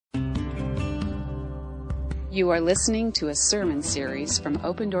You are listening to a sermon series from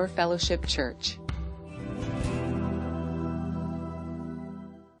Open Door Fellowship Church.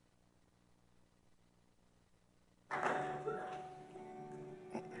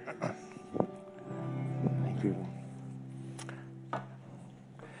 Thank you.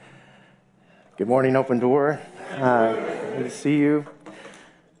 Good morning, Open Door. Good to see you.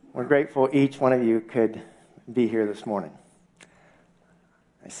 We're grateful each one of you could be here this morning.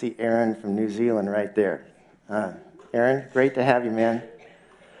 I see Aaron from New Zealand right there. Aaron, great to have you, man.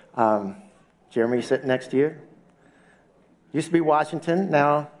 Jeremy sitting next to you. Used to be Washington,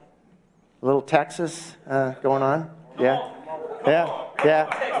 now a little Texas going on. Yeah.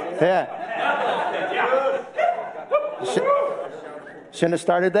 Shouldn't have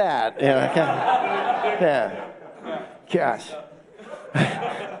started that. Yeah. Gosh.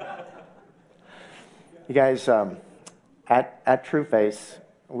 You guys, at Trueface,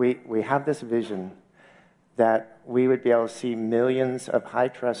 we have this vision that we would be able to see millions of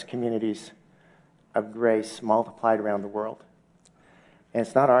high-trust communities of grace multiplied around the world. And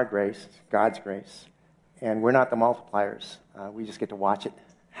it's not our grace, it's God's grace. And we're not the multipliers. We just get to watch it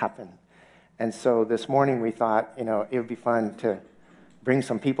happen. And so this morning we thought, it would be fun to bring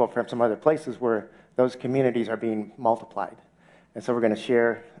some people from some other places where those communities are being multiplied. And so we're going to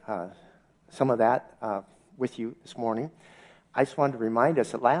share some of that with you this morning. I just wanted to remind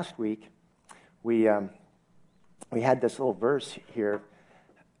us that last week we had this little verse here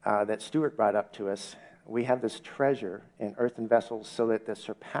that Stuart brought up to us. We have this treasure in earthen vessels so that the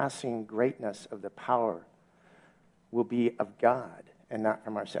surpassing greatness of the power will be of God and not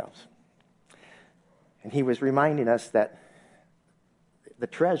from ourselves. And he was reminding us that the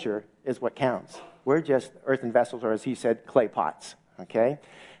treasure is what counts. We're just earthen vessels, or as he said, clay pots, okay?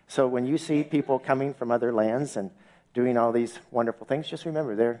 So when you see people coming from other lands and doing all these wonderful things, just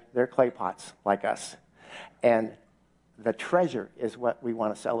remember, they're clay pots like us. And the treasure is what we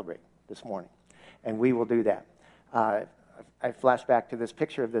want to celebrate this morning. And we will do that. I flash back to this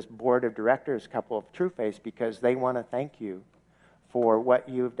picture of this board of directors, couple of Trueface, because they want to thank you for what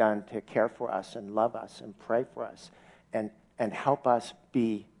you've done to care for us and love us and pray for us and help us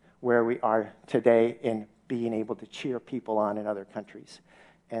be where we are today in being able to cheer people on in other countries.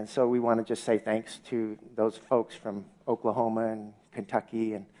 And so we want to just say thanks to those folks from Oklahoma and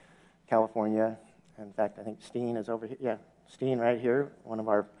Kentucky and California. In fact, I think Steen is over here. Yeah, Steen right here, one of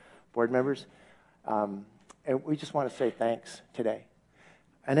our board members. And we just want to say thanks today.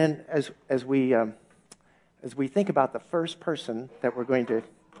 And then as we think about the first person that we're going to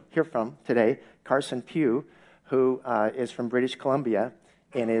hear from today, Carson Pue, who is from British Columbia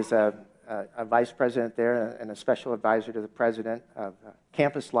and is a vice president there and a special advisor to the president of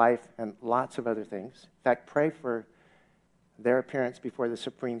campus life and lots of other things. In fact, pray for their appearance before the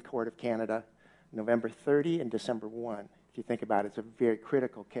Supreme Court of Canada, November 30 and December 1. If you think about it, it's a very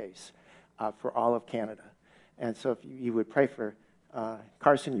critical case for all of Canada. And so if you would pray for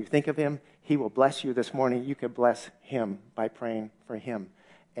Carson, you think of him, he will bless you this morning. You could bless him by praying for him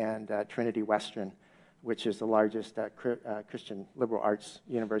and Trinity Western, which is the largest Christian liberal arts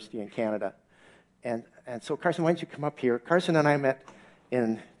university in Canada. And so, Carson, why don't you come up here? Carson and I met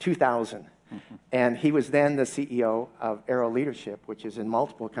in 2000, and he was then the CEO of Arrow Leadership, which is in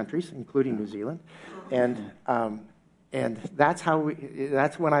multiple countries, including New Zealand. And that's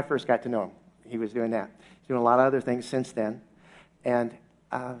when I first got to know him. He was doing that. He's doing a lot of other things since then. And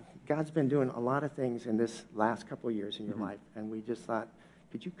God's been doing a lot of things in this last couple of years in your life. And we just thought,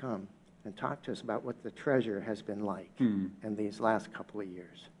 could you come and talk to us about what the treasure has been like in these last couple of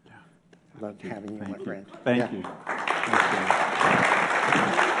years? Yeah. Loved having you, my friend. Thank you.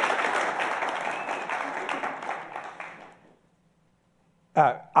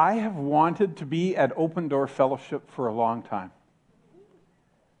 I have wanted to be at Open Door Fellowship for a long time.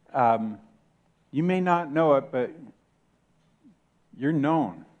 You may not know it, but you're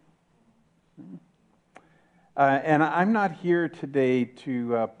known. And I'm not here today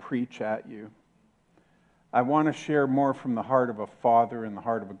to preach at you. I want to share more from the heart of a father and the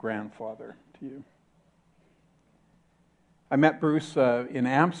heart of a grandfather to you. I met Bruce in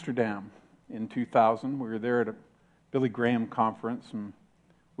Amsterdam in 2000. We were there at a Billy Graham conference, and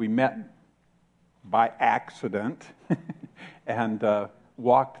we met by accident and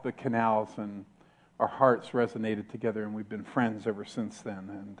walked the canals, and our hearts resonated together, and we've been friends ever since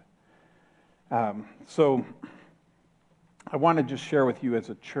then. And so I want to just share with you as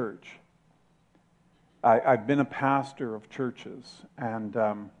a church. I've been a pastor of churches, and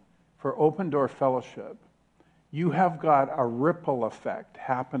for Open Door Fellowship, you have got a ripple effect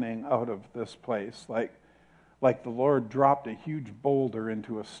happening out of this place, like the Lord dropped a huge boulder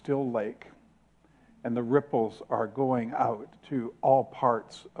into a still lake, and the ripples are going out to all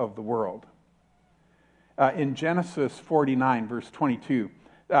parts of the world. In Genesis 49, verse 22,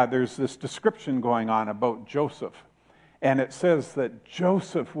 there's this description going on about Joseph. And it says that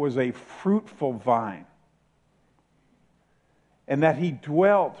Joseph was a fruitful vine, and that he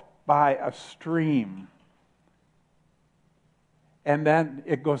dwelt by a stream. And then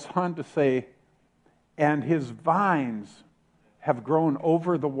it goes on to say, and his vines have grown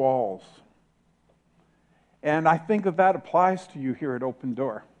over the walls. And I think that applies to you here at Open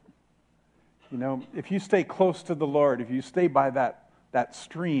Door. You know, if you stay close to the Lord, if you stay by that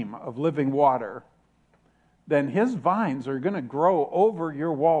stream of living water, then his vines are going to grow over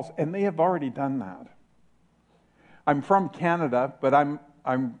your walls, and they have already done that. I'm from Canada, but I'm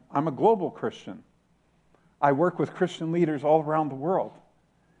a global Christian. I work with Christian leaders all around the world.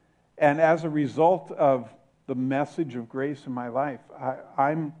 And as a result of the message of grace in my life,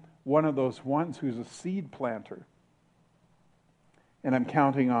 I'm one of those ones who's a seed planter. And I'm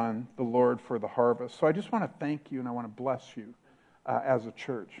counting on the Lord for the harvest. So I just want to thank you, and I want to bless you as a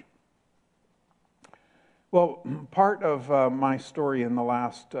church. Well, part of my story in the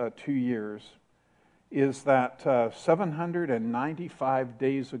last 2 years is that 795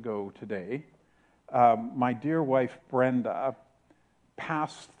 days ago today, my dear wife Brenda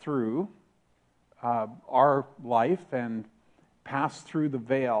passed through our life and passed through the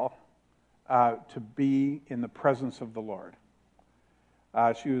veil to be in the presence of the Lord.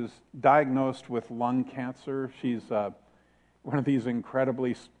 She was diagnosed with lung cancer. She's one of these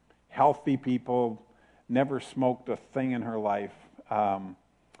incredibly healthy people, never smoked a thing in her life.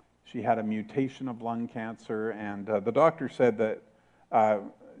 She had a mutation of lung cancer, and the doctor said that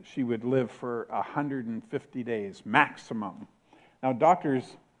she would live for 150 days maximum. Now,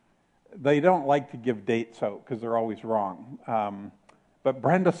 doctors, they don't like to give dates out because they're always wrong. But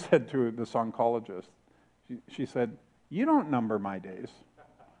Brenda said to this oncologist, she said, "You don't number my days."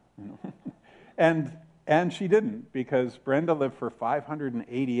 And she didn't, because Brenda lived for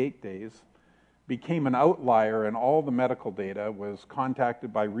 588 days, became an outlier in all the medical data, was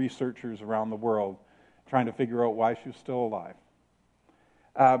contacted by researchers around the world trying to figure out why she was still alive.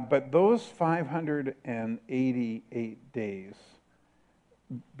 But those 588 days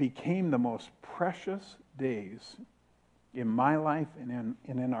became the most precious days in my life and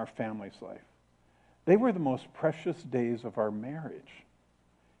in our family's life. They were the most precious days of our marriage,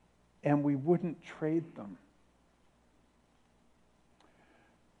 and we wouldn't trade them.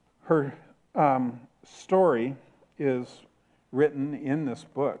 Her story is written in this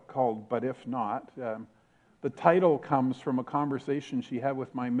book called But If Not. The title comes from a conversation she had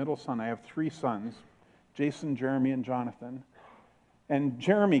with my middle son. I have 3 sons, Jason, Jeremy, and Jonathan. And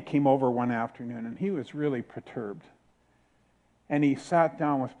Jeremy came over one afternoon, and he was really perturbed. And he sat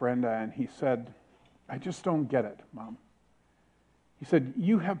down with Brenda, and he said, "I just don't get it, Mom." He said,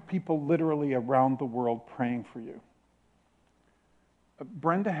 "You have people literally around the world praying for you."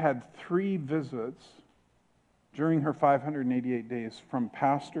 Brenda had 3 visits during her 588 days from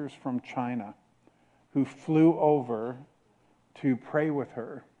pastors from China who flew over to pray with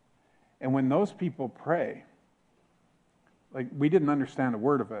her. And when those people pray, like, we didn't understand a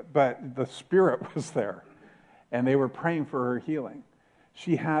word of it, but the Spirit was there, and they were praying for her healing.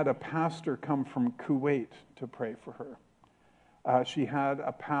 She had a pastor come from Kuwait to pray for her. She had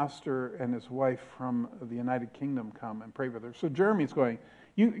a pastor and his wife from the United Kingdom come and pray with her. So Jeremy's going,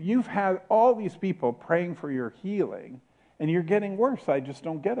 you've had all these people praying for your healing, and you're getting worse. I just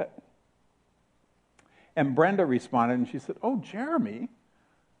don't get it. And Brenda responded, and she said, "Oh, Jeremy,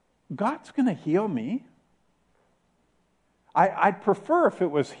 God's going to heal me. I'd prefer if it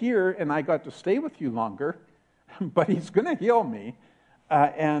was here and I got to stay with you longer, but he's going to heal me."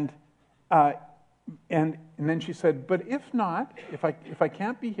 And then she said, "But if not, if I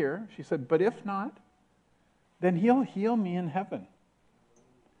can't be here," she said, "but if not, then he'll heal me in heaven."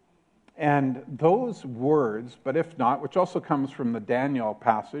 And those words, "but if not," which also comes from the Daniel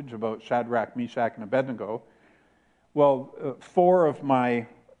passage about Shadrach, Meshach, and Abednego. Well, 4 of my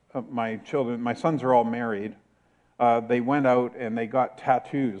children, my sons are all married. They went out and they got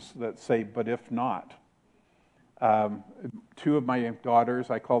tattoos that say, "but if not." 2 of my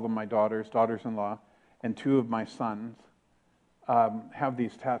daughters, I call them my daughters-in-law, and 2 of my sons have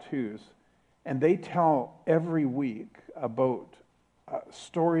these tattoos. And they tell every week about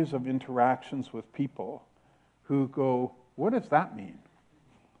stories of interactions with people who go, "What does that mean?"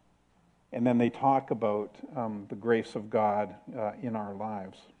 And then they talk about the grace of God in our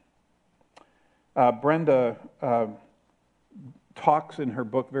lives. Brenda talks in her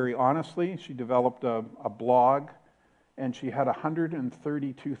book very honestly. She developed a blog. and she had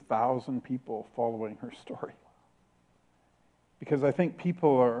 132,000 people following her story. Because I think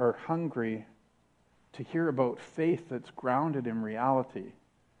people are hungry to hear about faith that's grounded in reality.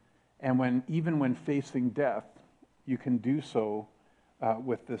 And even when facing death, you can do so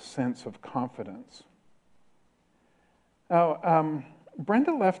with this sense of confidence. Now,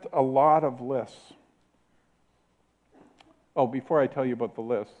 Brenda left a lot of lists. Oh, before I tell you about the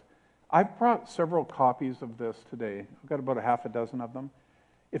lists, I've brought several copies of this today. I've got about a half a dozen of them.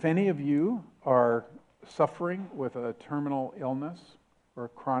 If any of you are suffering with a terminal illness or a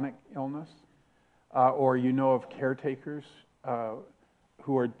chronic illness, or you know of caretakers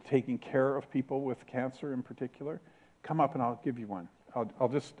who are taking care of people with cancer in particular, come up and I'll give you one.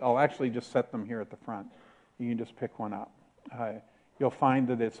 I'll actually just set them here at the front. You can just pick one up. You'll find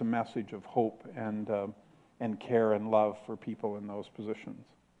that it's a message of hope and care and love for people in those positions.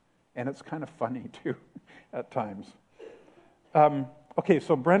 And it's kind of funny, too, at times. Okay,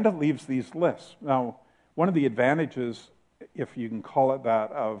 so Brenda leaves these lists. Now, one of the advantages, if you can call it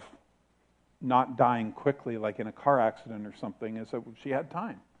that, of not dying quickly, like in a car accident or something, is that she had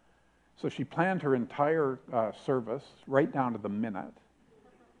time. So she planned her entire service right down to the minute,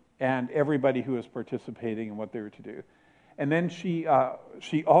 and everybody who was participating and what they were to do. And then she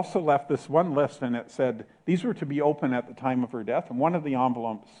also left this one list, and it said these were to be open at the time of her death. And one of the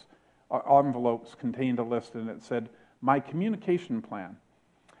envelopes contained a list, and it said, "My communication plan."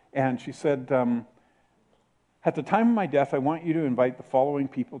 And she said, "At the time of my death, I want you to invite the following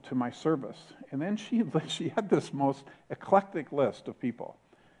people to my service." And then she had this most eclectic list of people.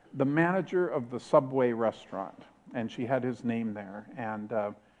 The manager of the Subway restaurant, and she had his name there, and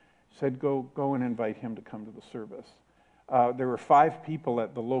said, go and invite him to come to the service. There were 5 people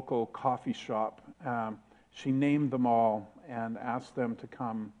at the local coffee shop. She named them all and asked them to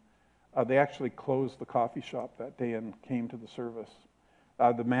come. They actually closed the coffee shop that day and came to the service.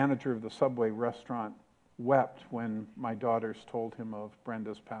 The manager of the Subway restaurant wept when my daughters told him of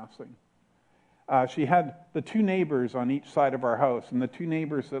Brenda's passing. She had the 2 neighbors on each side of our house, and the 2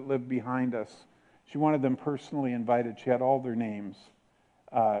 neighbors that lived behind us, she wanted them personally invited. She had all their names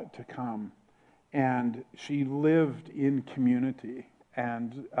to come. And she lived in community,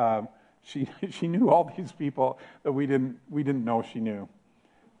 and she knew all these people that we didn't know she knew.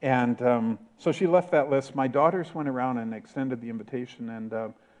 And so she left that list. My daughters went around and extended the invitation,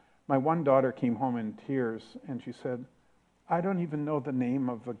 and my one daughter came home in tears, and she said, "I don't even know the name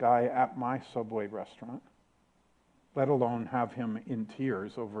of the guy at my Subway restaurant, let alone have him in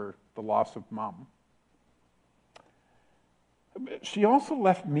tears over the loss of Mom." She also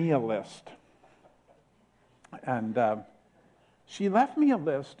left me a list. And she left me a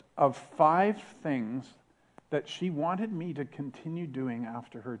list of 5 things that she wanted me to continue doing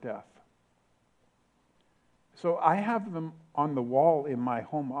after her death. So I have them on the wall in my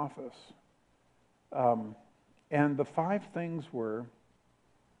home office. And the 5 things were,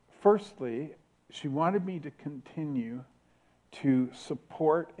 firstly, she wanted me to continue to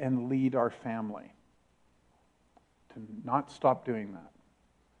support and lead our family, to not stop doing that.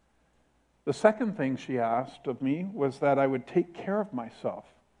 The second thing she asked of me was that I would take care of myself,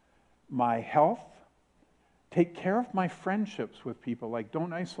 my health, take care of my friendships with people, like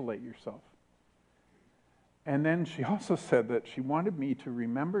don't isolate yourself. And then she also said that she wanted me to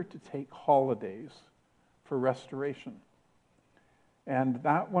remember to take holidays for restoration. And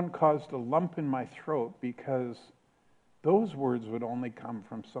that one caused a lump in my throat because those words would only come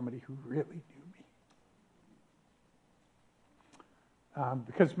from somebody who really knew me.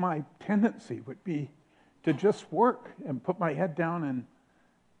 Because my tendency would be to just work and put my head down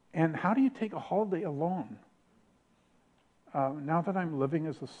and how do you take a holiday alone? Now that I'm living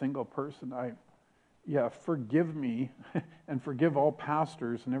as a single person, forgive me and forgive all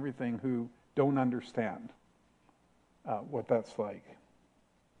pastors and everything who don't understand what that's like.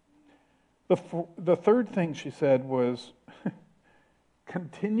 The third thing she said was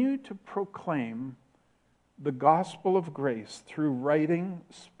continue to proclaim the gospel of grace through writing,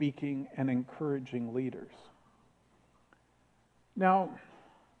 speaking, and encouraging leaders. Now,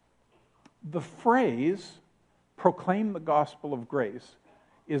 the phrase, proclaim the gospel of grace,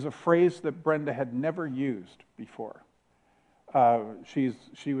 is a phrase that Brenda had never used before.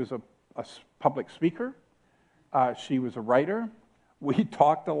 She was a public speaker. She was a writer. We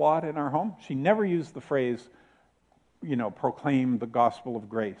talked a lot in our home. She never used the phrase, proclaim the gospel of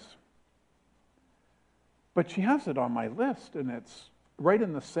grace. But she has it on my list, and it's right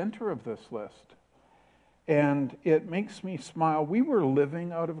in the center of this list. And it makes me smile. We were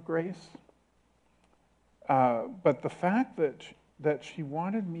living out of grace, but the fact that she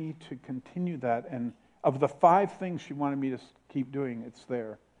wanted me to continue that and Of the 5 things she wanted me to keep doing, it's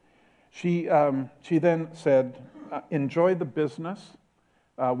there. She then said, enjoy the business.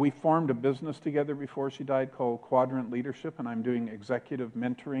 We formed a business together before she died called Quadrant Leadership, and I'm doing executive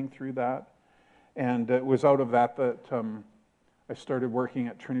mentoring through that. And it was out of that I started working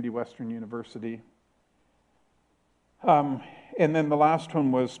at Trinity Western University. And then the last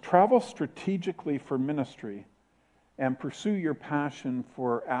one was travel strategically for ministry and pursue your passion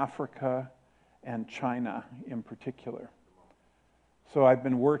for Africa and China in particular. So I've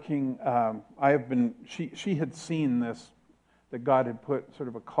been working, she had seen this, that God had put sort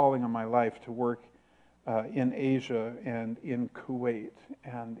of a calling on my life to work in Asia and in Kuwait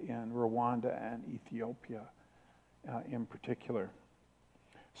and in Rwanda and Ethiopia in particular.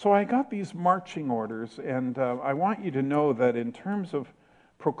 So I got these marching orders, and I want you to know that in terms of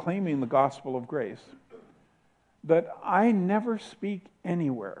proclaiming the gospel of grace, that I never speak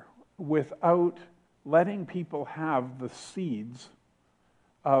anywhere without letting people have the seeds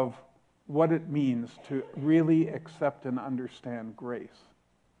of what it means to really accept and understand grace.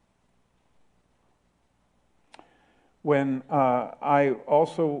 When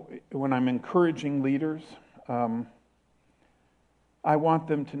I'm encouraging leaders, I want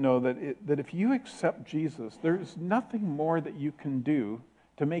them to know that if you accept Jesus, there's nothing more that you can do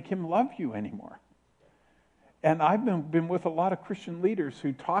to make him love you anymore. And I've been with a lot of Christian leaders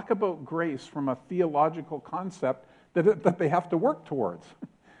who talk about grace from a theological concept that they have to work towards.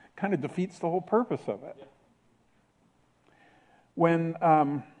 Kind of defeats the whole purpose of it. When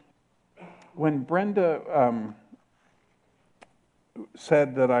Brenda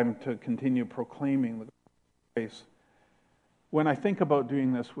said that I'm to continue proclaiming the grace, when I think about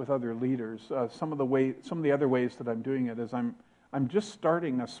doing this with other leaders, some of the other ways that I'm doing it is I'm just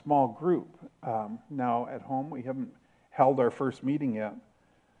starting a small group now at home. We haven't held our first meeting yet,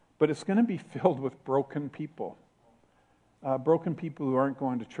 but it's going to be filled with broken people. Broken people who aren't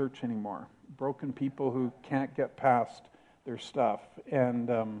going to church anymore. Broken people who can't get past their stuff. And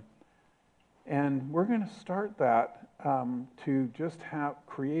we're going to start that to just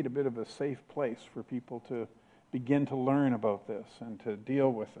create a bit of a safe place for people to begin to learn about this and to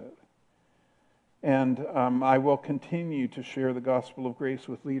deal with it. And I will continue to share the gospel of grace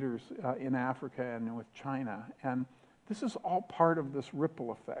with leaders in Africa and with China. And this is all part of this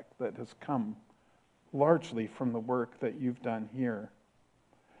ripple effect that has come largely from the work that you've done here.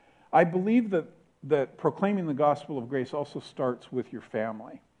 I believe that proclaiming the gospel of grace also starts with your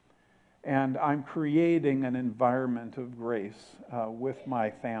family. And I'm creating an environment of grace with my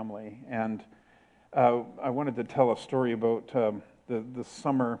family. And I wanted to tell a story about the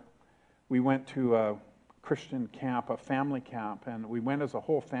summer. We went to a Christian camp, a family camp, and we went as a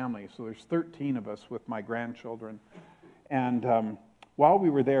whole family. So there's 13 of us with my grandchildren. And while we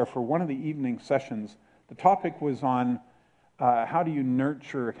were there for one of the evening sessions, the topic was on how do you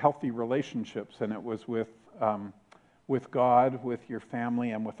nurture healthy relationships, and it was with God, with your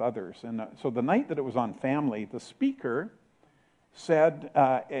family, and with others. And so the night that it was on family, the speaker said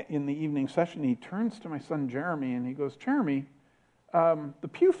in the evening session, he turns to my son Jeremy and he goes, Jeremy, the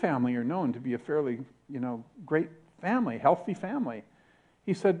Pue family are known to be a fairly, great family, healthy family.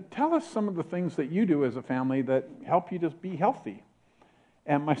 He said, tell us some of the things that you do as a family that help you to be healthy.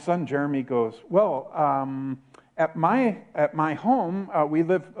 And my son Jeremy goes, well, at my home, we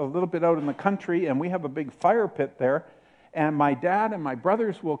live a little bit out in the country, and we have a big fire pit there, and my dad and my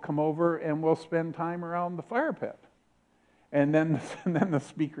brothers will come over and we'll spend time around the fire pit. And then the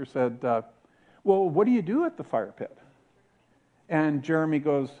speaker said, well, what do you do at the fire pit? And Jeremy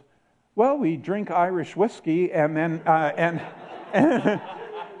goes, well, we drink Irish whiskey, and then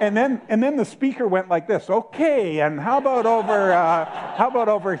and then the speaker went like this. Okay, and how about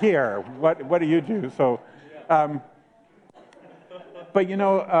over here? What do you do? So, but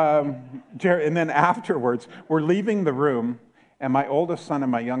and then afterwards, we're leaving the room, and my oldest son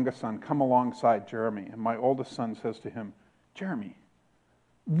and my youngest son come alongside Jeremy, and my oldest son says to him, Jeremy,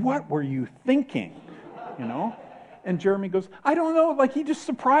 what were you thinking? And Jeremy goes, I don't know, like he just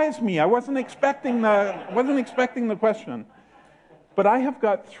surprised me. I wasn't expecting the question. But I have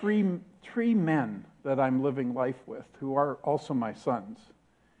got three men that I'm living life with who are also my sons.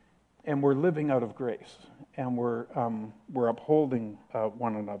 And we're living out of grace, and we're upholding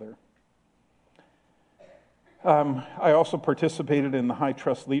one another. I also participated in the High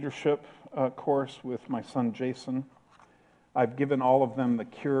Trust Leadership course with my son Jason. I've given all of them The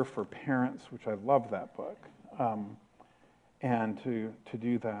Cure for Parents, which I love that book, and to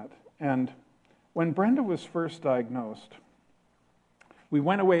do that. And when Brenda was first diagnosed, we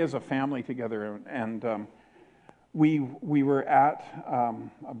went away as a family together, and we were at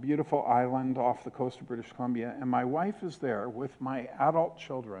a beautiful island off the coast of British Columbia, and my wife is there with my adult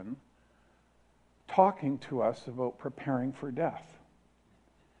children talking to us about preparing for death.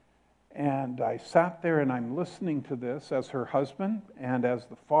 And I sat there and I'm listening to this as her husband and as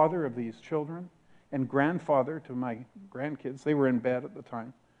the father of these children and grandfather to my grandkids. They were in bed at the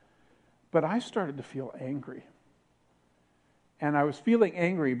time. But I started to feel angry. And I was feeling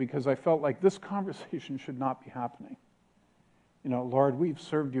angry because I felt like this conversation should not be happening. Lord, we've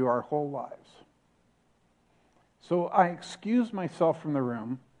served you our whole lives. So I excused myself from the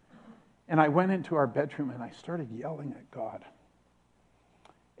room, and I went into our bedroom and I started yelling at God.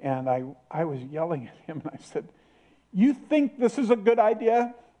 And I was yelling at him, and I said, you think this is a good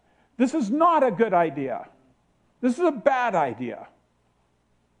idea? This is not a good idea. This is a bad idea.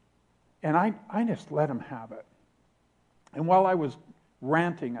 And I just let him have it. And while I was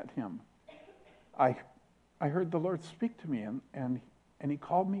ranting at him, I heard the Lord speak to me, and he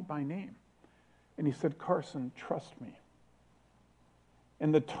called me by name. And he said, Carson, trust me.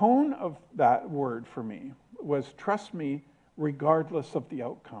 And the tone of that word for me was, trust me regardless of the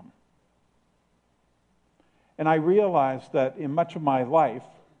outcome. And I realized that in much of my life,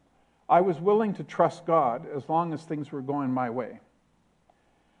 I was willing to trust God as long as things were going my way.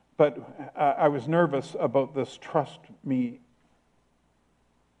 But I was nervous about this trust me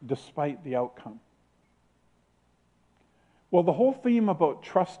despite the outcome. Well, the whole theme about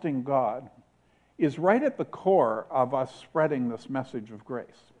trusting God is right at the core of us spreading this message of grace.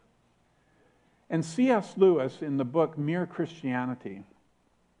 And C.S. Lewis, in the book Mere Christianity,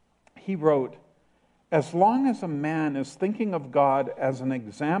 he wrote, as long as a man is thinking of God as an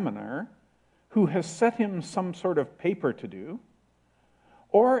examiner who has set him some sort of paper to do,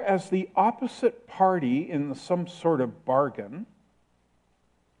 or as the opposite party in some sort of bargain,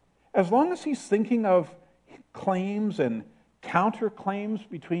 as long as he's thinking of claims and counterclaims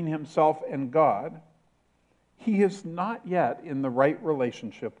between himself and God, he is not yet in the right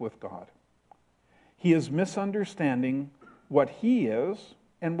relationship with God. He is misunderstanding what he is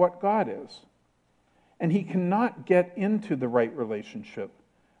and what God is. And he cannot get into the right relationship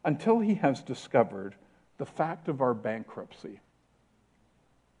until he has discovered the fact of our bankruptcy.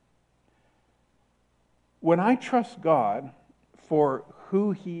 When I trust God for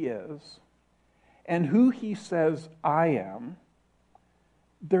who he is and who he says I am,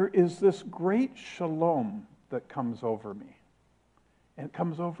 there is this great shalom that comes over me. And it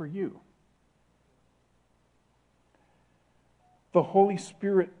comes over you. The Holy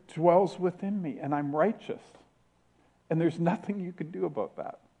Spirit dwells within me, and I'm righteous. And there's nothing you can do about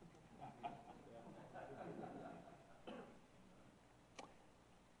that.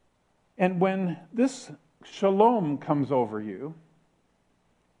 And when this shalom comes over you,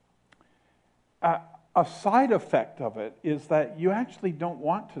 a side effect of it is that you actually don't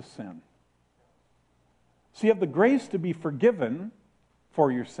want to sin. So you have the grace to be forgiven for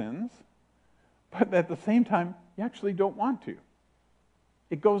your sins, but at the same time, you actually don't want to.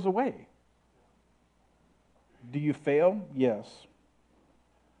 It goes away. Do you fail? Yes.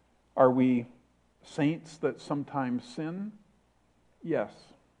 Are we saints that sometimes sin? Yes.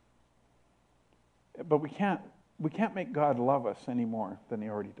 But we can't make God love us any more than he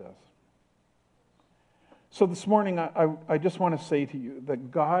already does. So this morning, I just want to say to you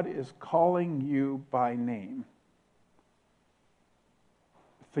that God is calling you by name.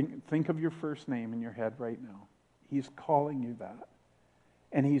 Think of your first name in your head right now. He's calling you that.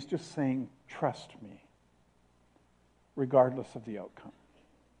 And he's just saying, trust me, regardless of the outcome.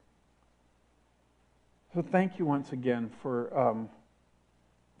 So thank you once again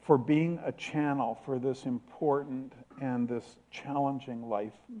for being a channel for this important and this challenging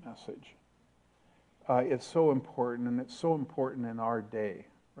life message. It's so important, and it's so important in our day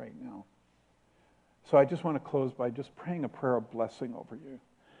right now. So I just want to close by just praying a prayer of blessing over you.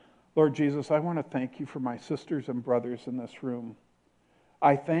 Lord Jesus, I want to thank you for my sisters and brothers in this room.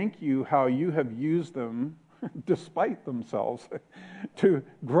 I thank you how you have used them, despite themselves, to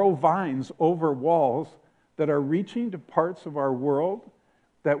grow vines over walls that are reaching to parts of our world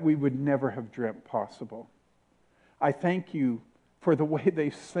that we would never have dreamt possible. I thank you for the way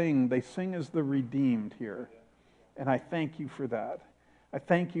they sing. They sing as the redeemed here. And I thank you for that. I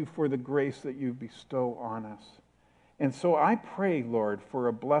thank you for the grace that you bestow on us. And so I pray, Lord, for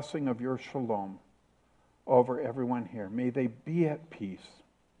a blessing of your shalom over everyone here. May they be at peace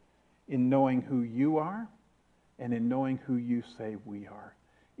in knowing who you are and in knowing who you say we are.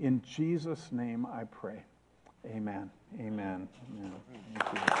 In Jesus' name I pray. Amen. Amen. Amen.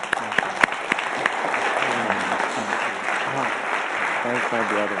 Thank you. Thanks, my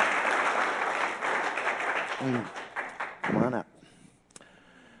brother. Come on up.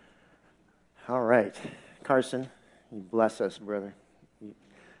 All right. Carson, you bless us, brother.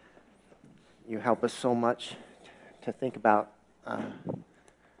 You help us so much to think about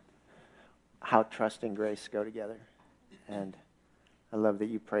how trust and grace go together. And I love that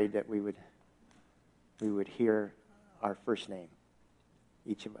you prayed that we would hear our first name,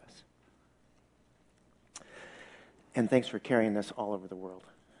 each of us. And thanks for carrying this all over the world.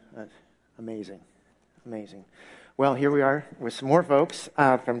 That's amazing. Amazing. Well, here we are with some more folks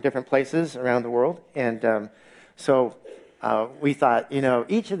from different places around the world. And so we thought,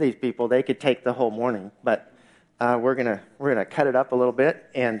 each of these people, they could take the whole morning. But we're gonna cut it up a little bit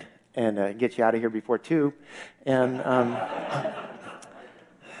and get you out of here before 2. And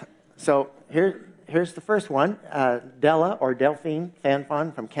so here's the first one, Della or Delphine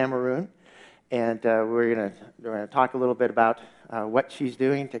Fanfon from Cameroon. And we're gonna talk a little bit about what she's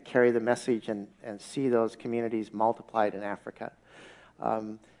doing to carry the message and see those communities multiplied in Africa.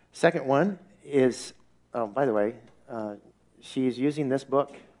 Second one is, by the way, she's using this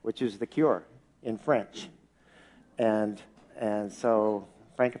book, which is The Cure, in French, and so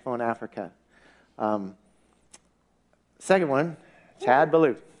Francophone Africa. Second one, Chad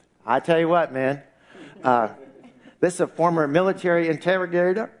Belew. I tell you what, man, this is a former military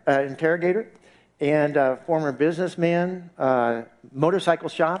interrogator. And former businessman, motorcycle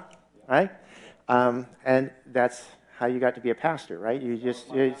shop, right? And that's how you got to be a pastor, right?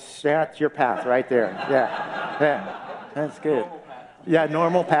 That's your path right there. Yeah, that's good. Yeah,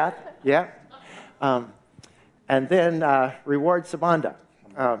 normal path, yeah. And then Reward Sibanda,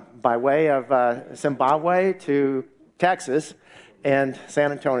 by way of Zimbabwe to Texas and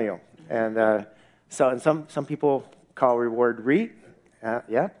San Antonio. And some people call Reward Ree,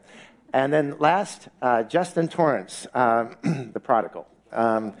 yeah. And then last, Justin Torrence, the prodigal.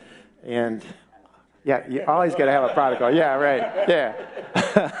 And yeah, you always got to have a prodigal. Yeah, right. Yeah.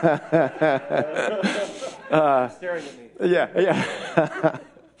 Staring at me. Yeah.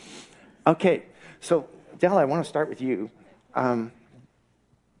 Okay, so Della, I want to start with you. I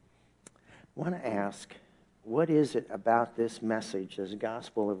want to ask, what is it about this message, this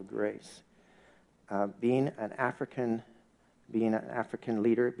gospel of grace, being an African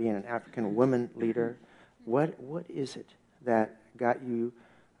leader, being an African woman leader, what is it that got you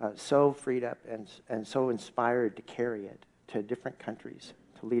so freed up and so inspired to carry it to different countries,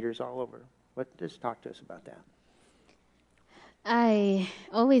 to leaders all over? Just talk to us about that. I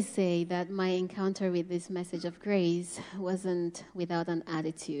always say that my encounter with this message of grace wasn't without an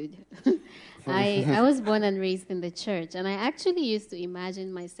attitude. I was born and raised in the church, and I actually used to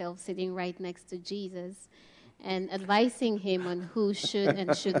imagine myself sitting right next to Jesus and advising him on who should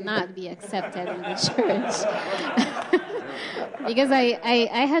and should not be accepted in the church. Because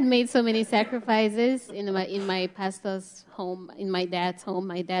I had made so many sacrifices in my pastor's home, in my dad's home.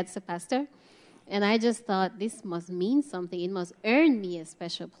 My dad's a pastor. And I just thought, this must mean something. It must earn me a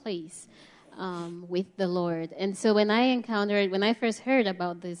special place with the Lord. And so when I first heard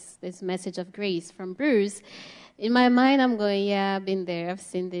about this message of grace from Bruce, in my mind, I'm going, yeah, I've been there, I've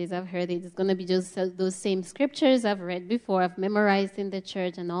seen this, I've heard it. It's going to be just those same scriptures I've read before, I've memorized in the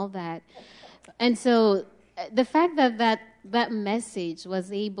church and all that. And so the fact that message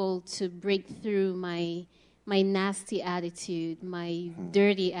was able to break through my nasty attitude, my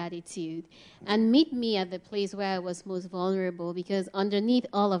dirty attitude, and meet me at the place where I was most vulnerable, because underneath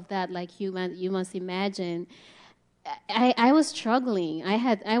all of that, like you must imagine, I was struggling.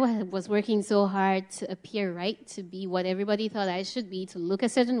 I was working so hard to appear right, to be what everybody thought I should be, to look a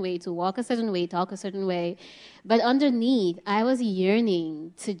certain way, to walk a certain way, talk a certain way. But underneath, I was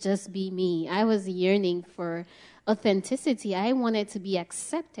yearning to just be me. I was yearning for authenticity. I wanted to be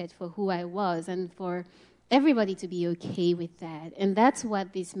accepted for who I was and for everybody to be okay with that. And that's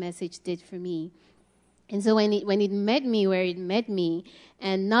what this message did for me. And so when it met me where it met me,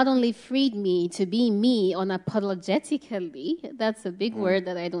 and not only freed me to be me unapologetically, that's a big word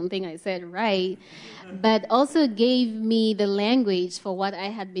that I don't think I said right, but also gave me the language for what I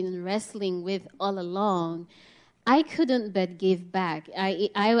had been wrestling with all along, I couldn't but give back.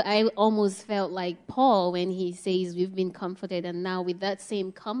 I almost felt like Paul when he says, we've been comforted, and now with that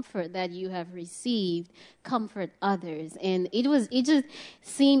same comfort that you have received, comfort others. And it just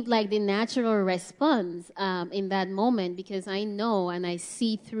seemed like the natural response in that moment, because I know and I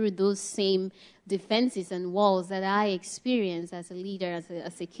see through those same defenses and walls that I experienced as a leader,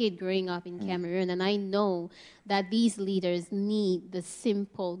 as a kid growing up in Cameroon. And I know that these leaders need the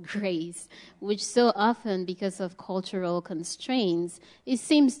simple grace, which so often, because of cultural constraints, it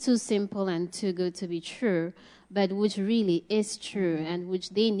seems too simple and too good to be true, but which really is true and which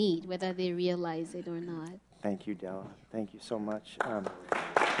they need, whether they realize it or not. Thank you, Della. Thank you so much.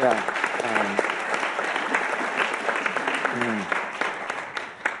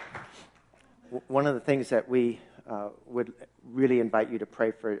 One of the things that we would really invite you to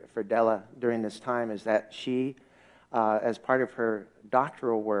pray for Della during this time is that she, as part of her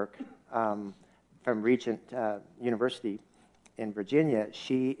doctoral work from Regent University in Virginia,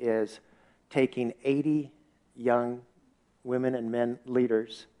 she is taking 80 young women and men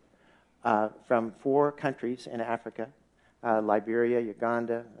leaders from 4 countries in Africa, Liberia,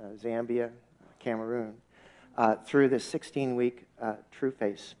 Uganda, Zambia, Cameroon, through this 16-week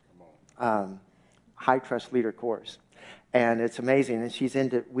Trueface high trust leader course. And it's amazing. And she's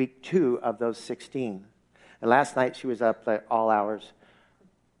into week 2 of those 16. And last night she was up at all hours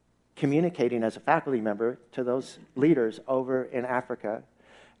communicating as a faculty member to those leaders over in Africa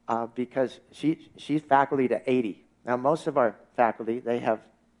because she's faculty to 80. Now, most of our faculty, they have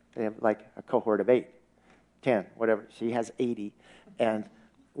like a cohort of 8, 10, whatever. She has 80. And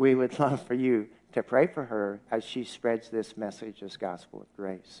we would love for you to pray for her as she spreads this message, this gospel of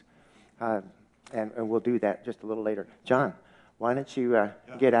grace. And we'll do that just a little later. John, why don't you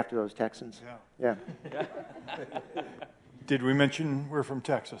get after those Texans? Yeah. Did we mention we're from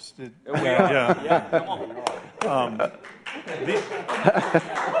Texas? Yeah, come on.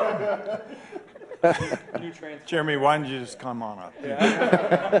 Jeremy, why don't you just come on up?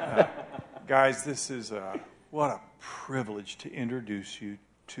 Guys, this is what a privilege to introduce you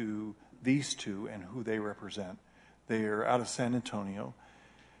to these two and who they represent. They are out of San Antonio,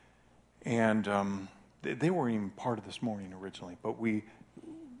 and they weren't even part of this morning originally, but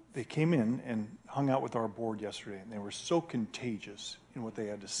they came in and hung out with our board yesterday, and they were so contagious in what they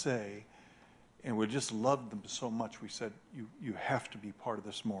had to say, and we just loved them so much. We said, you have to be part of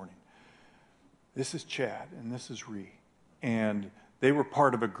this morning. This is Chad, and this is Ree, and they were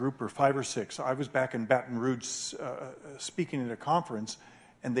part of a group of 5 or 6. I was back in Baton Rouge speaking at a conference,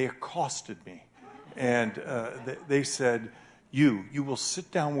 and they accosted me, and they said, you will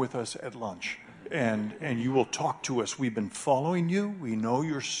sit down with us at lunch. And you will talk to us. We've been following you. We know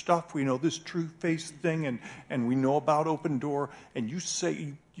your stuff. We know this Trueface thing, and we know about Open Door. And you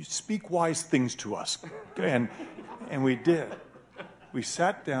speak wise things to us, and we did. We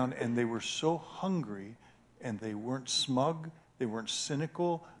sat down, and they were so hungry, and they weren't smug. They weren't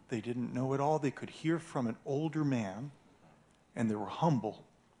cynical. They didn't know it all. They could hear from an older man, and they were humble.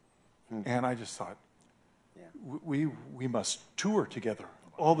 And I just thought, we must tour together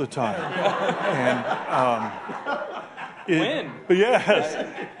all the time. And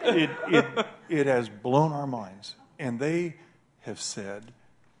it has blown our minds. And they have said,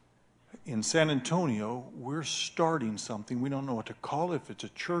 in San Antonio, we're starting something. We don't know what to call it, if it's a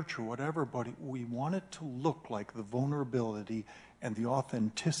church or whatever, but we want it to look like the vulnerability and the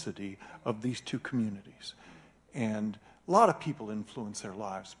authenticity of these 2 communities. And a lot of people influence their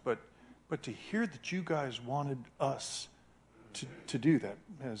lives, but to hear that you guys wanted us to do that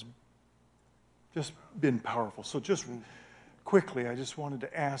has just been powerful. So just quickly, I just wanted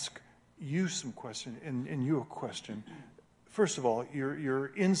to ask you some questions and you a question. First of all, you're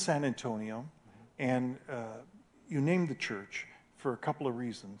in San Antonio, and you named the church for a couple of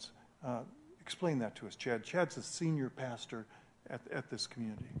reasons. Explain that to us, Chad. Chad's the senior pastor at this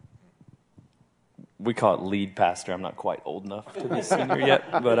community. We call it lead pastor. I'm not quite old enough to be senior yet,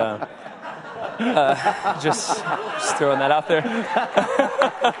 but just throwing that out there.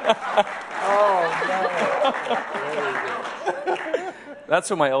 That's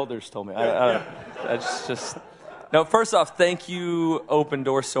what my elders told me. That's just. No, first off, thank you, Open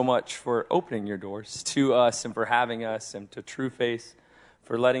Door, so much for opening your doors to us and for having us, and to Trueface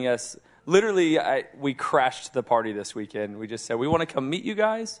for letting us. Literally, we crashed the party this weekend. We just said, we want to come meet you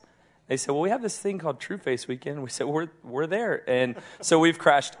guys. They said, well, we have this thing called Trueface Weekend. We said, we're there. And so we've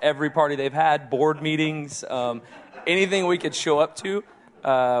crashed every party they've had, board meetings, anything we could show up to.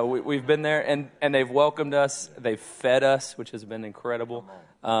 We've been there, and they've welcomed us. They've fed us, which has been incredible.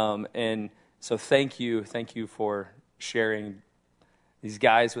 And so thank you for sharing these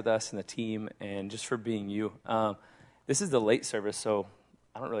guys with us and the team, and just for being you. This is the late service, so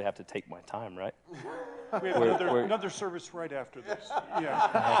I don't really have to take my time, right? We have another service right after this.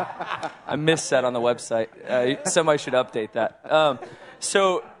 Yeah. I missed that on the website. Somebody should update that.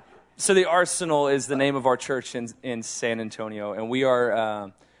 So the Arsenal is the name of our church in San Antonio, and we're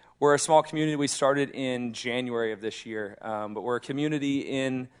a small community. We started in January of this year, but we're a community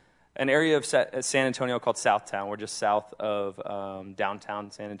in an area of San Antonio called Southtown. We're just south of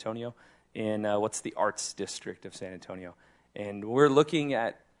downtown San Antonio in what's the arts district of San Antonio. And we're looking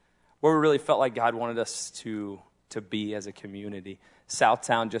at where we really felt like God wanted us to be as a community.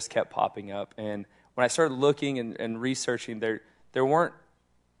 Southtown just kept popping up. And when when I started looking and researching, there weren't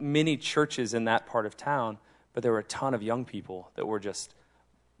many churches in that part of town, but there were a ton of young people that were just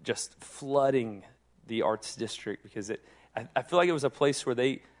flooding the arts district, because I feel like it was a place where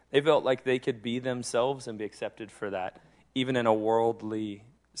they felt like they could be themselves and be accepted for that, even in a worldly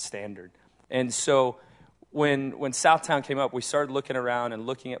standard. And so when Southtown came up, we started looking around and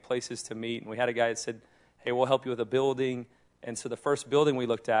looking at places to meet, and we had a guy that said, hey, we'll help you with a building. And so the first building we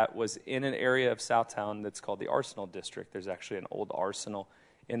looked at was in an area of Southtown that's called the Arsenal District. There's actually an old arsenal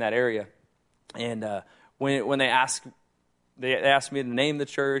in that area. And when they asked me to name the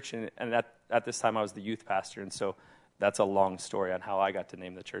church, and at this time I was the youth pastor, and so that's a long story on how I got to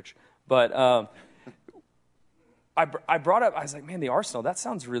name the church. But I brought up, I was like, man, the Arsenal, that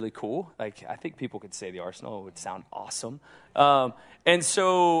sounds really cool. Like, I think people could say the Arsenal. It would sound awesome. And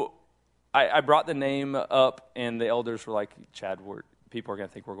so I brought the name up, and the elders were like, Chad, people are going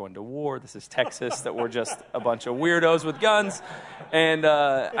to think we're going to war. This is Texas, that we're just a bunch of weirdos with guns. And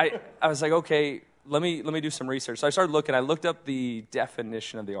I was like, okay, let me do some research. So I started looking. I looked up the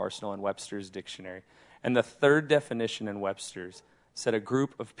definition of the Arsenal in Webster's dictionary. And the third definition in Webster's said a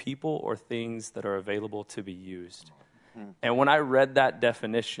group of people or things that are available to be used. And when I read that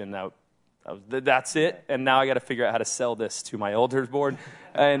definition, that's it. And now I got to figure out how to sell this to my elders board.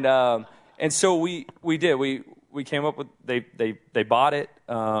 And so we did. We came up with, they bought it.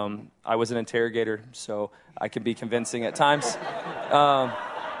 I was an interrogator, so I could be convincing at times.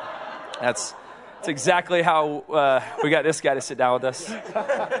 That's exactly how we got this guy to sit down with us.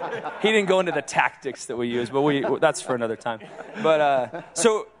 He didn't go into the tactics that we use, but that's for another time. But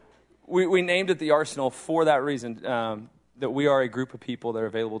so we named it the Arsenal for that reason, that we are a group of people that are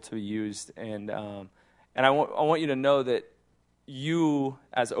available to be used. And I want you to know that you,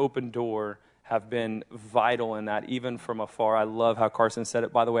 as Open Door, have been vital in that, even from afar. I love how Carson said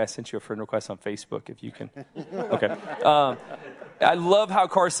it. By the way, I sent you a friend request on Facebook, if you can. Okay. I love how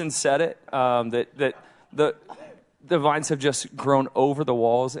Carson said it, that the vines have just grown over the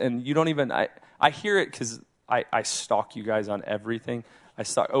walls, and you don't even, I hear it because I stalk you guys on everything. I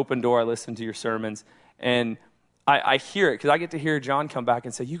stalk Open Door, I listen to your sermons, and I hear it because I get to hear John come back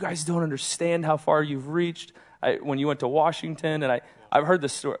and say, you guys don't understand how far you've reached. When you went to Washington, and I've heard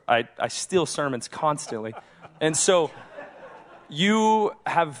this story. I steal sermons constantly. And so you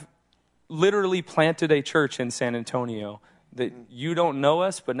have literally planted a church in San Antonio that you don't know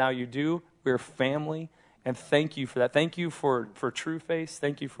us, but now you do. We're family, and thank you for that. Thank you for Trueface.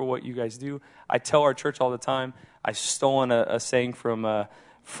 Thank you for what you guys do. I tell our church all the time, I've stolen a saying from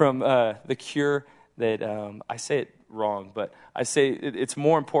The Cure that I say it wrong, but I say it's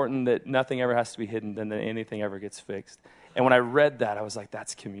more important that nothing ever has to be hidden than that anything ever gets fixed. And when I read that, I was like,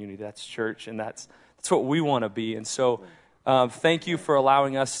 that's community, that's church, and that's what we want to be. And so thank you for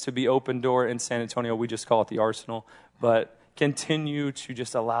allowing us to be Open Door in San Antonio. We just call it the Arsenal, but continue to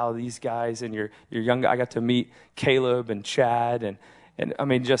just allow these guys and your young. I got to meet Caleb and Chad, and I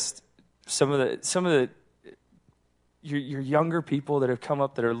mean, just some of the your younger people that have come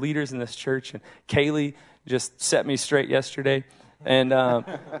up that are leaders in this church. And Kaylee just set me straight yesterday. And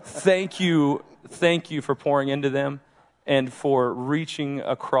thank you for pouring into them and for reaching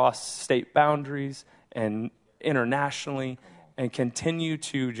across state boundaries and internationally, and continue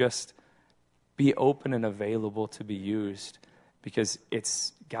to just be open and available to be used, because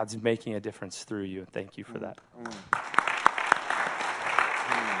God's making a difference through you. Thank you for that.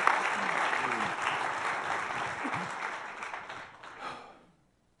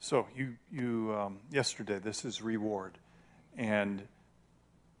 So you yesterday, this is reward, and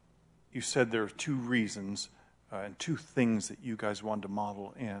you said there are two reasons and two things that you guys wanted to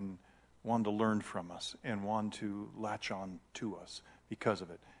model and wanted to learn from us and wanted to latch on to us because of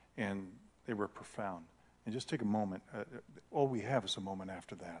it, and they were profound. And just take a moment. All we have is a moment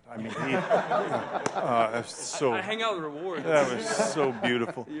after that. I mean, so I hang out with rewards. That was so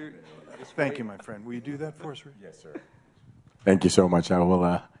beautiful. Thank you, my friend. Will you do that for us, Rick? Yes, sir. Thank you so much. I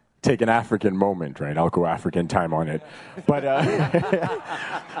will take an African moment, right? I'll go African time on it. But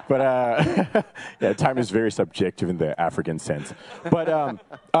yeah, time is very subjective in the African sense. But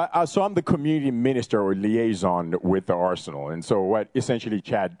so I'm the community minister or liaison with the Arsenal. And so what essentially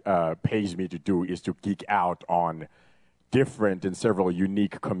Chad pays me to do is to geek out on different and several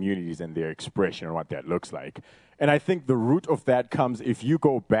unique communities and their expression and what that looks like. And I think the root of that comes if you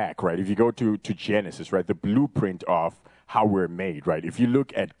go back, right? If you go to Genesis, right? The blueprint of how we're made, right? If you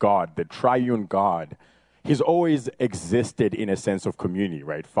look at God, the triune God, he's always existed in a sense of community,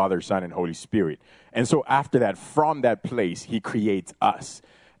 right? Father, Son, and Holy Spirit. And so after that, from that place, he creates us.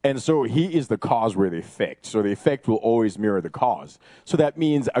 And so he is the cause, we're the effect. So the effect will always mirror the cause. So that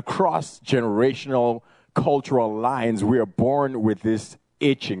means across generational, cultural lines, we are born with this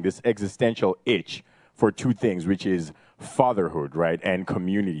itching, this existential itch for two things, which is fatherhood, right, and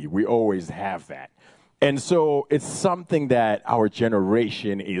community. We always have that. And so it's something that our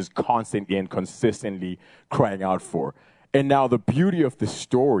generation is constantly and consistently crying out for. And now the beauty of the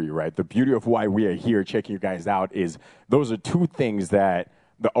story, right, the beauty of why we are here checking you guys out is those are two things that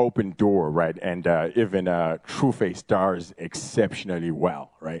the open door, right, and even Trueface does exceptionally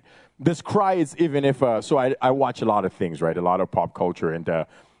well, right? This cry is even if, so I watch a lot of things, right, a lot of pop culture, and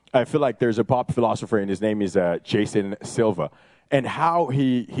I feel like there's a pop philosopher, and his name is Jason Silva, and how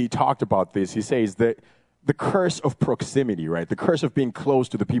he talked about this, he says that the curse of proximity, right, the curse of being close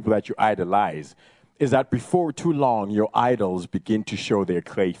to the people that you idolize is that before too long, your idols begin to show their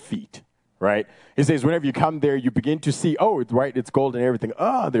clay feet. Right? He says, whenever you come there, you begin to see, oh, it's right, it's gold and everything.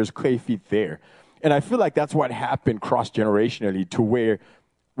 Oh, there's clay feet there. And I feel like that's what happened cross-generationally to where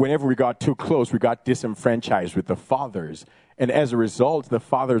whenever we got too close, we got disenfranchised with the fathers. And as a result, the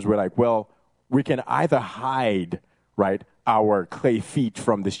fathers were like, well, we can either hide, right, our clay feet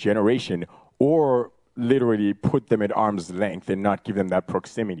from this generation or literally put them at arm's length and not give them that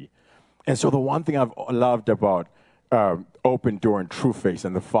proximity. And so the one thing I've loved about Open Door and Trueface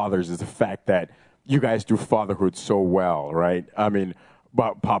and the fathers is the fact that you guys do fatherhood so well, right? I mean,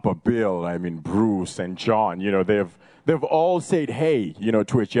 Papa Bill, I mean, Bruce and John, you know, they've all said, hey, you know,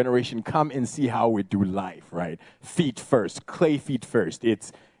 to a generation, come and see how we do life, right? Feet first, clay feet first.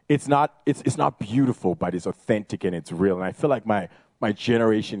 It's not beautiful, but it's authentic and it's real. And I feel like my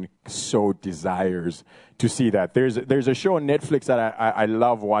generation so desires to see that. There's a show on Netflix that I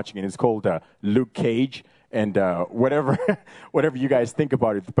love watching, and it's called Luke Cage. And whatever you guys think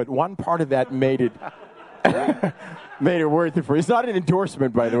about it, but one part of that made it worth it for. It's not an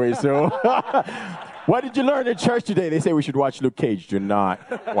endorsement, by the way. So, what did you learn at church today? They say we should watch Luke Cage. Do not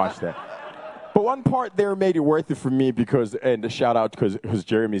watch that. But one part there made it worth it for me because, and a shout out because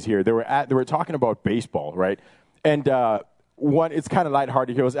Jeremy's here. They were talking about baseball, right? And it's kind of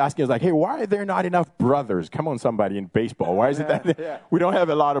lighthearted. He was asking us like, hey, why are there not enough brothers? Come on, somebody, in baseball. Why is it that we don't have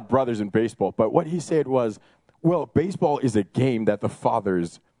a lot of brothers in baseball? But what he said was, well, baseball is a game that the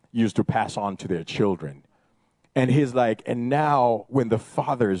fathers used to pass on to their children. And he's like, and now when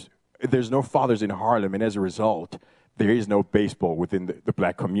there's no fathers in Harlem, and as a result, there is no baseball within the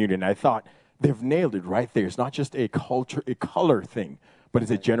black community. And I thought, they've nailed it right there. It's not just a color thing, but it's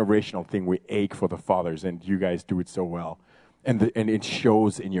a generational thing. We ache for the fathers, and you guys do it so well. And it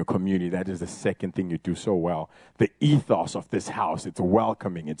shows in your community. That is the second thing you do so well. The ethos of this house, it's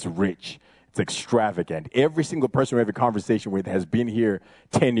welcoming, it's rich, it's extravagant. Every single person we have a conversation with has been here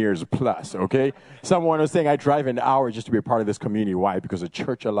 10 years plus, okay? Someone was saying, I drive an hour just to be a part of this community. Why? Because a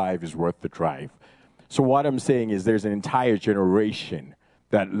church alive is worth the drive. So what I'm saying is there's an entire generation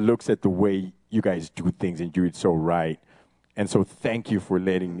that looks at the way you guys do things and do it so right. And so thank you for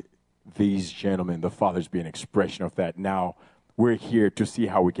letting these gentlemen, the fathers, be an expression of that. Now, we're here to see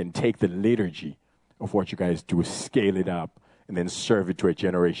how we can take the liturgy of what you guys do, scale it up, and then serve it to a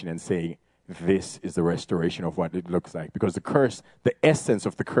generation and say, this is the restoration of what it looks like. Because the curse, the essence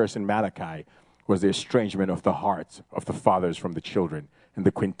of the curse in Malachi was the estrangement of the hearts of the fathers from the children. And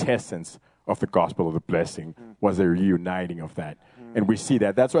the quintessence of the gospel of the blessing was a reuniting of that. And we see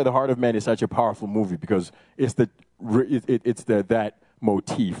that. That's why The Heart of Man is such a powerful movie, because it's that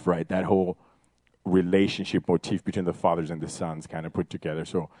motif, right? That whole relationship motif between the fathers and the sons kind of put together.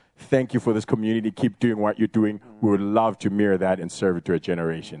 So thank you for this community. Keep doing what you're doing. We would love to mirror that and serve it to a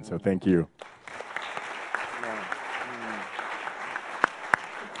generation. So thank you.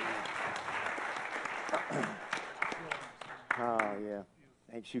 Oh, yeah.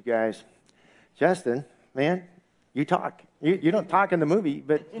 Thanks, you guys. Justin, man, you talk. You don't talk in the movie,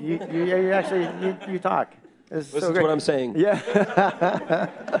 but you actually talk. Listen to what I'm saying. Yeah.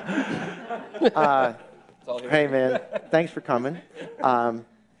 Hey, man, thanks for coming.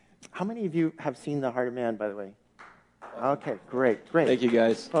 How many of you have seen The Heart of Man, by the way? Okay, great. Thank you,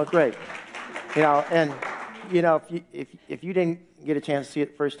 guys. Oh, great. If you didn't get a chance to see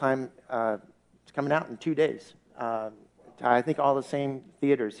it the first time, it's coming out in 2 days. I think all the same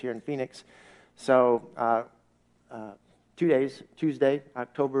theaters here in Phoenix. So 2 days, Tuesday,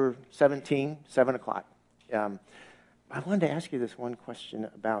 October 17, 7 o'clock. I wanted to ask you this one question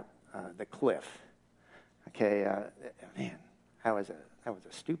about the cliff. Okay, man, that was a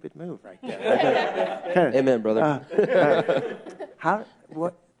stupid move right there. Amen, brother.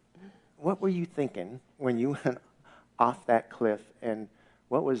 What were you thinking when you went off that cliff, and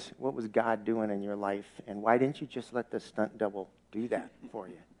what was God doing in your life, and why didn't you just let the stunt double do that for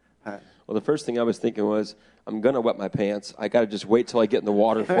you. Well, the first thing I was thinking was, I'm going to wet my pants. I got to just wait till I get in the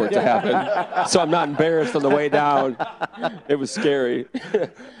water for it to happen, so I'm not embarrassed on the way down. It was scary.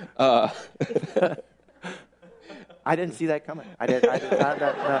 I didn't see that coming. I did not.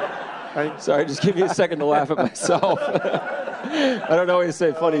 No. Sorry, just give me a second to laugh at myself. I don't always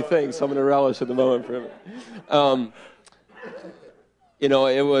say funny things, so I'm going to relish in the moment for it.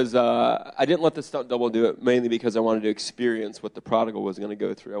 It was, I didn't let the stunt double do it, mainly because I wanted to experience what the prodigal was going to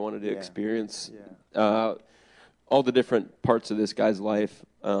go through. I wanted to experience all the different parts of this guy's life.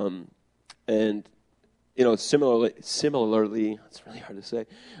 Similarly, it's really hard to say.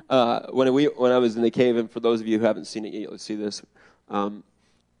 When I was in the cave, and for those of you who haven't seen it yet, you'll see this.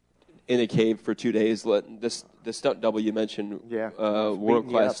 In a cave for 2 days. The stunt double you mentioned,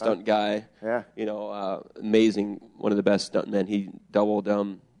 world-class stunt guy. Yeah. Amazing, one of the best stuntmen. He doubled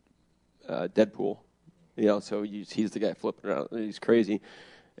Deadpool. So he's the guy flipping around. He's crazy.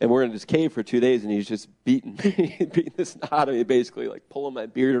 And we're in this cave for 2 days, and he's just beating this knot out of me, basically, like pulling my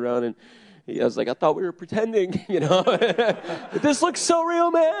beard around. And I was like, I thought we were pretending, This looks so real,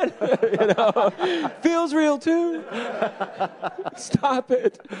 man. Feels real, too. Stop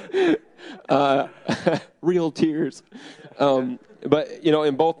it. Real tears. But,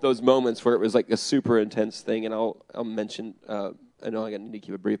 in both those moments where it was like a super intense thing, and I'll mention, I know I need to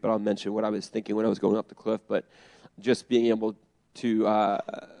keep it brief, but I'll mention what I was thinking when I was going up the cliff, but just being able to,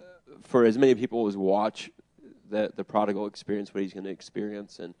 for as many people as watch the prodigal experience, what he's going to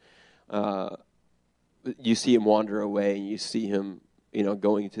experience, and you see him wander away, and you see him,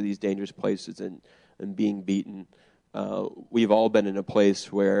 going to these dangerous places and being beaten. We've all been in a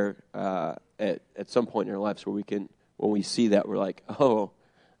place where, at some point in our lives, where when we see that, we're like, oh,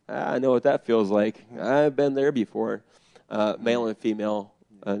 I know what that feels like. I've been there before. Male and female,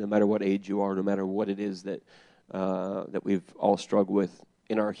 no matter what age you are, no matter what it is that we've all struggled with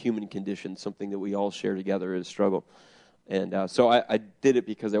in our human condition, something that we all share together is struggle. And so I did it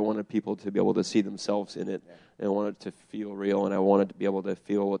because I wanted people to be able to see themselves in it, and I wanted it to feel real, and I wanted to be able to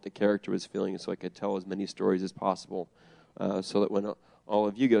feel what the character was feeling, so I could tell as many stories as possible, so that when all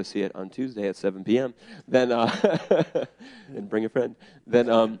of you go see it on Tuesday at 7 p.m., then and bring a friend,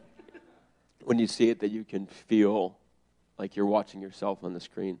 then when you see it, that you can feel like you're watching yourself on the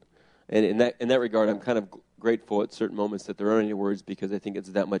screen. And in that regard, I'm kind of grateful at certain moments that there aren't any words, because I think it's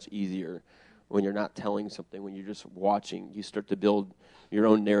that much easier when you're not telling something, when you're just watching. You start to build your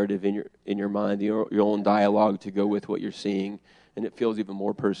own narrative in your mind, your own dialogue to go with what you're seeing, and it feels even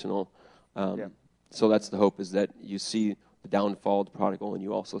more personal. So that's the hope, is that you see the downfall of the prodigal, and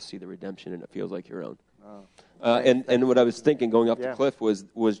you also see the redemption, and it feels like your own. And what I was thinking going up the cliff was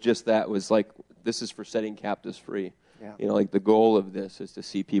just that, was like, this is for setting captives free. Yeah. Like the goal of this is to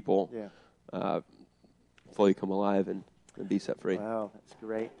see people fully come alive and be set free. Wow, that's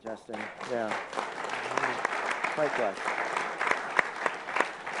great, Justin. Yeah. Quite good.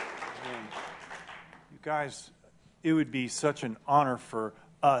 You guys, it would be such an honor for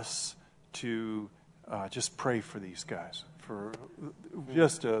us to just pray for these guys, for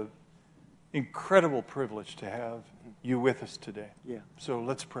just an incredible privilege to have you with us today. Yeah. So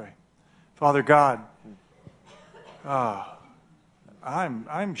let's pray. Father God,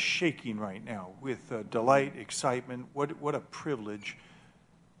 I'm shaking right now with delight, excitement. What a privilege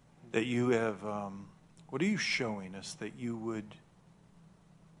that you have. What are you showing us that you would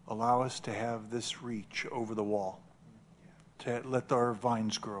allow us to have this reach over the wall, to let our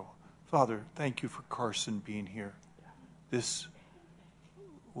vines grow? Father, thank you for Carson being here. This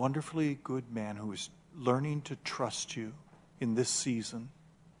wonderfully good man who is learning to trust you in this season,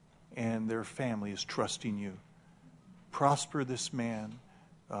 and their family is trusting you. Prosper this man,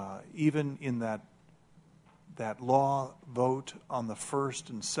 even in that law vote on the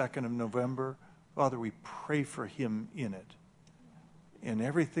 1st and 2nd of November. Father, we pray for him in it, in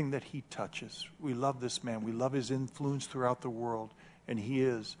everything that he touches. We love this man. We love his influence throughout the world, and he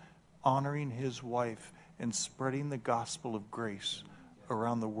is honoring his wife and spreading the gospel of grace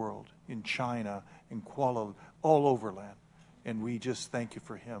around the world, in China, in Kuala, all over land. And we just thank you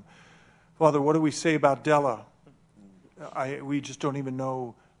for him. Father, what do we say about Della? We just don't even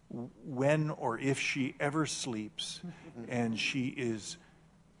know when or if she ever sleeps. And she is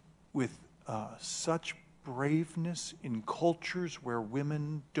with such braveness in cultures where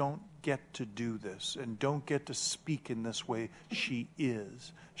women don't get to do this and don't get to speak in this way. She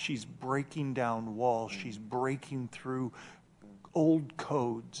is. She's breaking down walls. She's breaking through old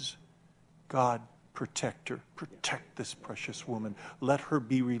codes. God, protect her. Protect this precious woman. Let her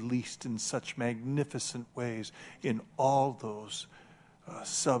be released in such magnificent ways in all those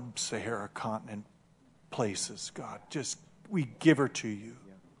sub-Sahara continent places, God. Just we give her to you.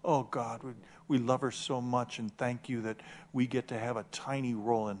 Oh, God, we love her so much, and thank you that we get to have a tiny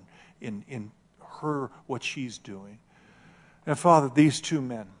role in her, what she's doing. And, Father, these two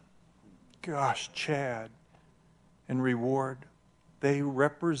men, gosh, Chad and Reward, they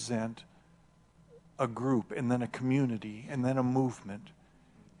represent a group and then a community and then a movement.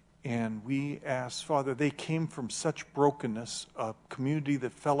 And we ask, Father, they came from such brokenness, a community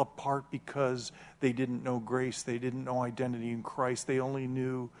that fell apart because they didn't know grace. They didn't know identity in Christ. They only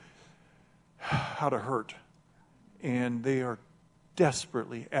knew how to hurt. And they are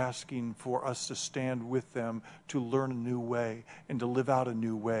desperately asking for us to stand with them to learn a new way and to live out a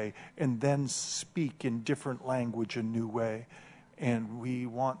new way and then speak in different language a new way. And we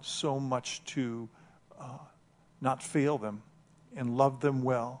want so much to not fail them and love them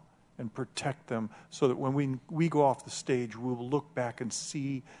well and protect them so that when we go off the stage, we will look back and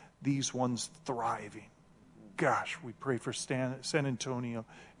see these ones thriving. Gosh, we pray for San Antonio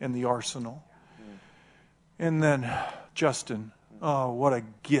and the Arsenal. And then Justin, oh, what a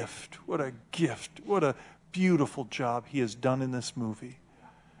gift, what a gift, what a beautiful job he has done in this movie.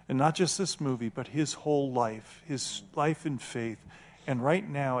 And not just this movie, but his whole life, his life in faith. And right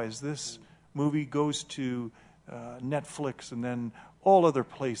now, as this movie goes to Netflix and then all other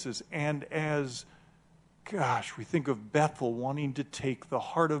places, and as, gosh, we think of Bethel wanting to take the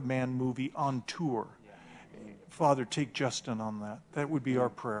Heart of Man movie on tour. Father, take Justin on that. That would be our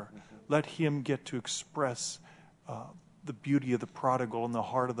prayer. Let him get to express the beauty of the prodigal and the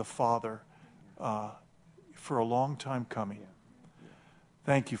heart of the Father for a long time coming.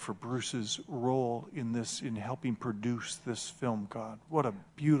 Thank you for Bruce's role in this, in helping produce this film, God. What a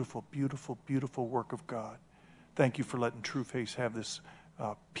beautiful, beautiful, beautiful work of God. Thank you for letting Trueface have this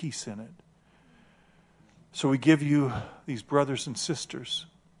piece in it. So we give you these brothers and sisters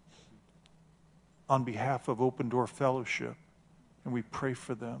on behalf of Open Door Fellowship, and we pray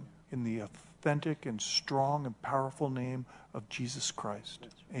for them in the authentic and strong and powerful name of Jesus Christ.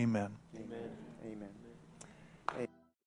 Amen. Amen. Amen.